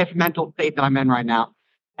in this mental state that I'm in right now.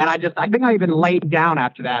 And I think I even laid down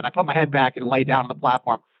after that. I put my head back and laid down on the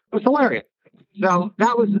platform. It was hilarious. So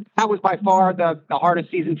that was by far the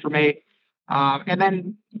hardest season for me. And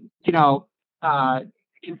then,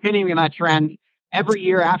 continuing that trend, every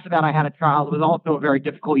year after that I had a child. It was also a very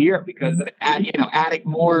difficult year because of, adding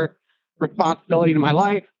more responsibility to my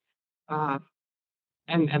life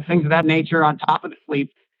and things of that nature on top of the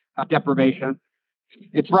sleep deprivation.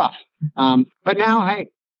 It's rough. But now, hey,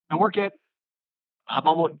 I'm working. I'm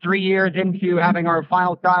almost 3 years into having our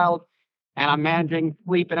final child, and I'm managing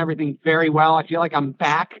sleep and everything very well. I feel like I'm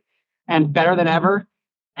back and better than ever,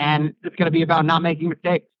 and it's going to be about not making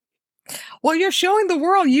mistakes. Well, you're showing the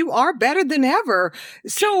world you are better than ever.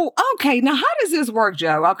 So, okay, now how does this work,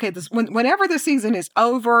 Joe? Okay, whenever the season is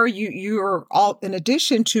over, you're all, in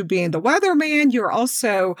addition to being the weatherman, you're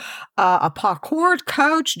also a parkour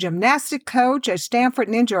coach, gymnastic coach at Stanford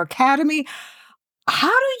Ninja Academy. How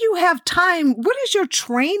do you have time? What is your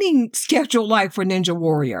training schedule like for Ninja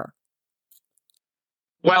Warrior?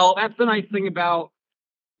 Well, that's the nice thing about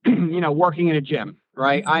working in a gym,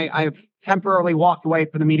 right? I've temporarily walked away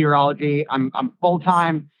from the meteorology. I'm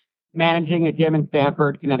full-time managing a gym in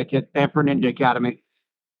Stamford, Connecticut, Stamford Ninja Academy.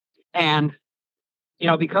 And,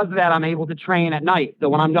 because of that, I'm able to train at night. So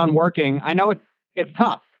when I'm done working, I know it's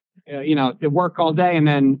tough, to work all day and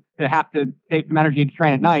then to have to save some energy to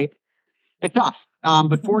train at night. It's tough.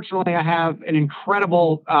 But fortunately, I have an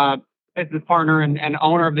incredible business partner and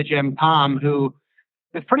owner of the gym, Tom, who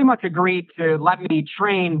has pretty much agreed to let me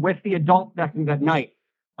train with the adult sessions at night.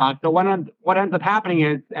 So what ends up happening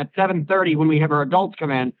is at 7:30 when we have our adults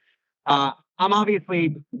come in, I'm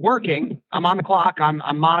obviously working. I'm on the clock.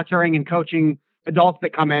 I'm monitoring and coaching adults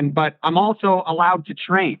that come in, but I'm also allowed to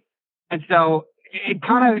train. And so it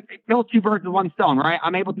kind of kills two birds with one stone, right?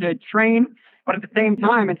 I'm able to train, but at the same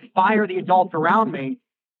time, inspire the adults around me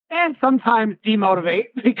and sometimes demotivate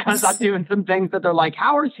because I'm doing some things that they're like,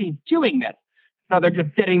 how is he doing this? So they're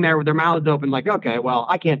just sitting there with their mouths open like, okay, well,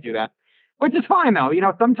 I can't do that, which is fine, though.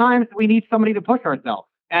 Sometimes we need somebody to push ourselves.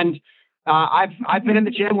 And I've been in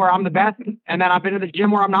the gym where I'm the best, and then I've been in the gym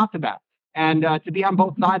where I'm not the best. And to be on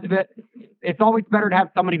both sides of it, it's always better to have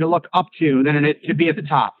somebody to look up to than it is to be at the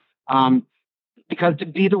top. Because to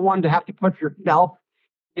be the one to have to push yourself,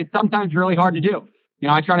 it's sometimes really hard to do.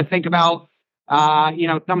 I try to think about,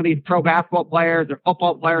 some of these pro basketball players or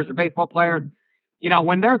football players or baseball players.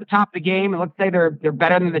 When they're at the top of the game, and let's say they're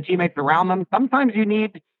better than the teammates around them, sometimes you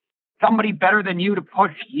need somebody better than you to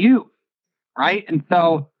push you, right? And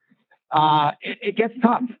so it gets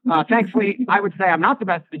tough. Thankfully, I would say I'm not the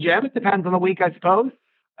best at the gym. It depends on the week, I suppose.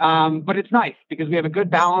 But it's nice because we have a good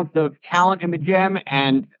balance of talent in the gym.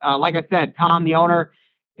 And like I said, Tom, the owner,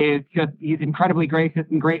 he's incredibly gracious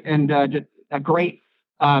and great and just a great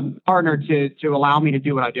partner to allow me to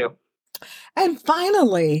do what I do. And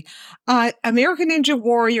finally, American Ninja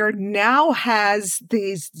Warrior now has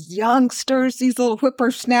these youngsters, these little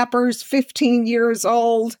whippersnappers, 15 years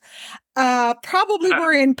old, probably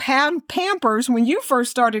were in Pampers when you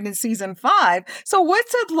first started in season 5. So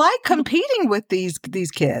what's it like competing with these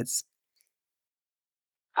kids?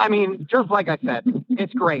 I mean, just like I said,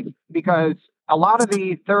 it's great because a lot of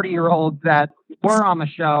the 30-year-olds that were on the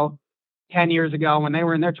show 10 years ago when they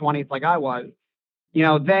were in their 20s, like I was,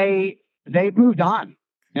 they've moved on.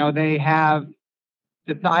 They have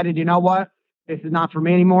decided, what, this is not for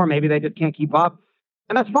me anymore. Maybe they just can't keep up.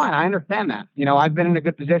 And that's fine. I understand that. I've been in a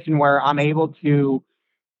good position where I'm able to,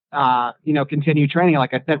 continue training,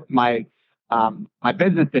 like I said, my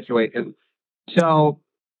business situation. So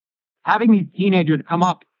having these teenagers come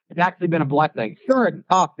up has actually been a blessing. Sure, it's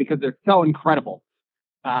tough because they're so incredible.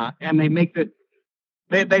 And they make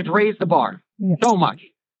they've raised the bar so much.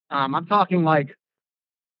 I'm talking like,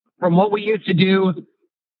 from what we used to do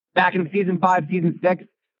back in season 5, season 6,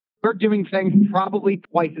 we're doing things probably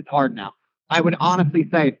twice as hard now. I would honestly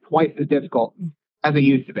say it's twice as difficult as it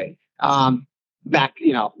used to be back,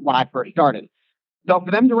 when I first started. So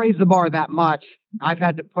for them to raise the bar that much, I've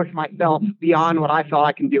had to push myself beyond what I thought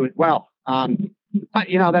I can do as well. But,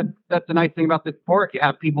 that's the nice thing about this sport. You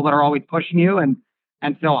have people that are always pushing you. And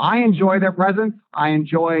so I enjoy their presence. I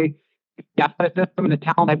enjoy the athleticism and the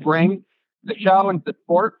talent I bring to the show and to the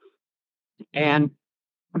sport. And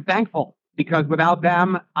I'm thankful because without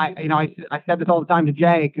them, I said this all the time to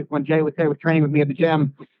Jay, because when Jay was training with me at the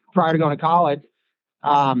gym prior to going to college,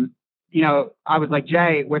 I was like,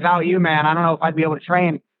 Jay, without you, man, I don't know if I'd be able to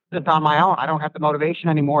train just on my own. I don't have the motivation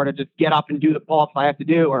anymore to just get up and do the pull-ups I have to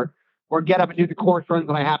do or get up and do the course runs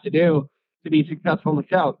that I have to do to be successful in the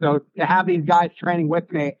show. So to have these guys training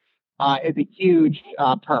with me is a huge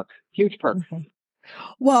perk. Mm-hmm.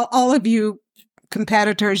 Well, all of you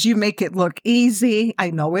competitors, you make it look easy.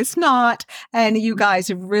 I know it's not. And you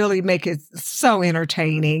guys really make it so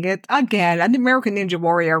entertaining. Again, an American Ninja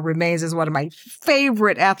Warrior remains as one of my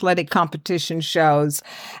favorite athletic competition shows.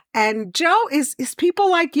 And Joe, is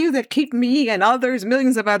people like you that keep me and others,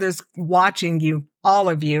 millions of others watching you, all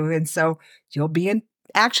of you. And so you'll be in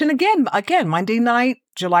action again, Monday night,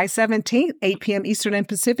 July 17th, 8 p.m. Eastern and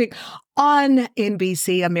Pacific on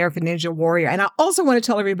NBC, American Ninja Warrior. And I also want to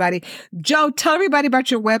tell everybody, Joe, tell everybody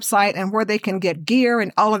about your website and where they can get gear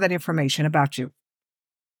and all of that information about you.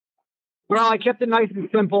 Well, I kept it nice and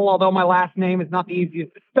simple, although my last name is not the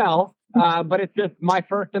easiest to spell, but it's just my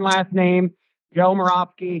first and last name,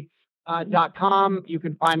 Moravsky.com. You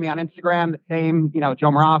can find me on Instagram, the same,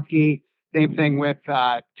 Joe Moravsky. Same thing with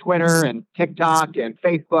Twitter and TikTok and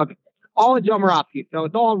Facebook, all at Joe Moravsky. So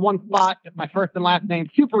it's all in one spot. It's my first and last name.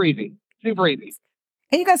 Super easy.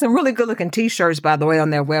 And you got some really good looking t-shirts, by the way, on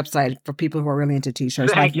their website for people who are really into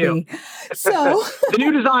t-shirts Thank like you. me. So The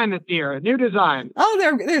new design this year. New design.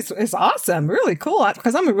 oh, it's awesome. Really cool.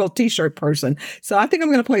 Because I'm a real t-shirt person. So I think I'm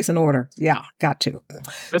going to place an order. Yeah, got to.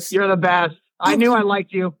 You're the best. I knew I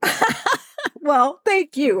liked you. Well,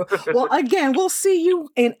 thank you. Well, again, we'll see you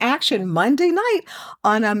in action Monday night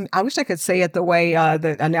on, I wish I could say it the way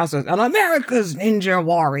the announcer, on America's Ninja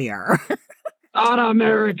Warrior. On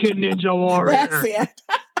American Ninja Warrior. That's it.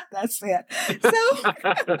 That's it.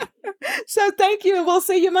 So thank you, and we'll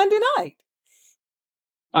see you Monday night.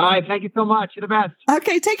 All right. Thank you so much. You're the best.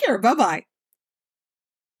 Okay, take care. Bye-bye.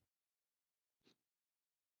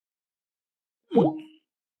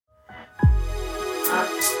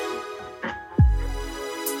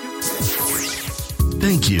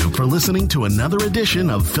 Thank you for listening to another edition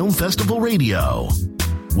of Film Festival Radio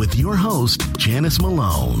with your host, Janice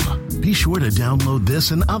Malone. Be sure to download this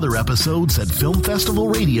and other episodes at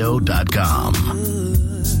filmfestivalradio.com.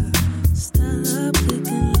 Stop, we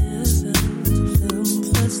can listen to Film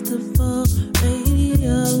Festival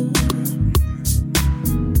Radio.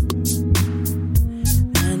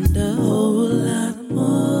 And a whole lot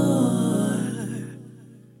more.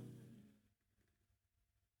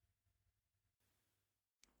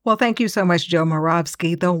 Well, thank you so much, Joe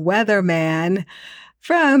Moravsky, the weatherman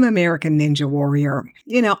from American Ninja Warrior.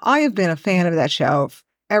 You know, I have been a fan of that show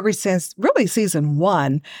ever since really season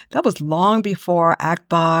 1. That was long before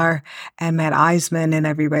Akbar and Matt Eisman and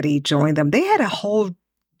everybody joined them. They had a whole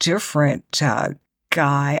different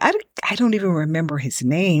guy. I don't even remember his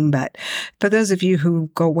name, but for those of you who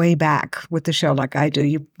go way back with the show like I do,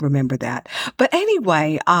 you remember that. But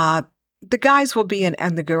anyway, the guys will be in,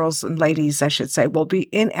 and the girls and ladies, I should say, will be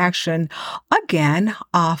in action again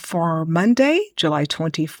for Monday, July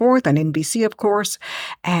 24th on NBC, of course.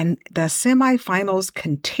 And the semifinals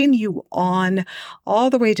continue on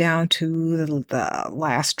all the way down to the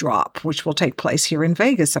last drop, which will take place here in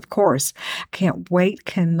Vegas, of course.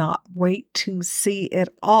 Cannot wait to see it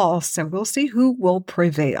all. So we'll see who will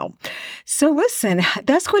prevail. So listen,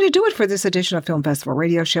 that's going to do it for this edition of Film Festival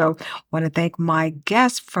Radio Show. I want to thank my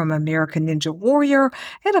guests from American Ninja Warrior,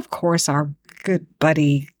 and of course our good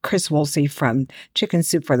buddy Chris Woolsey from Chicken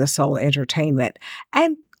Soup for the Soul Entertainment.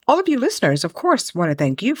 And all of you listeners, of course, want to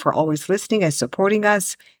thank you for always listening and supporting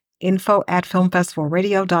us.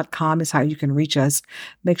 info@filmfestivalradio.com is how you can reach us.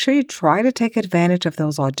 Make sure you try to take advantage of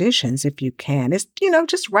those auditions if you can. It's,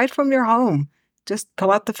 just right from your home. Just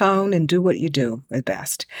pull out the phone and do what you do at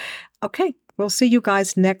best. Okay. We'll see you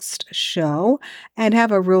guys next show, and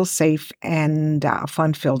have a real safe and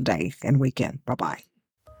fun-filled day and weekend. Bye-bye.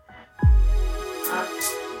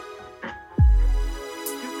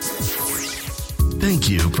 Thank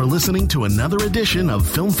you for listening to another edition of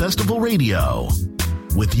Film Festival Radio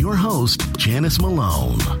with your host, Janice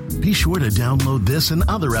Malone. Be sure to download this and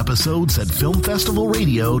other episodes at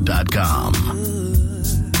filmfestivalradio.com.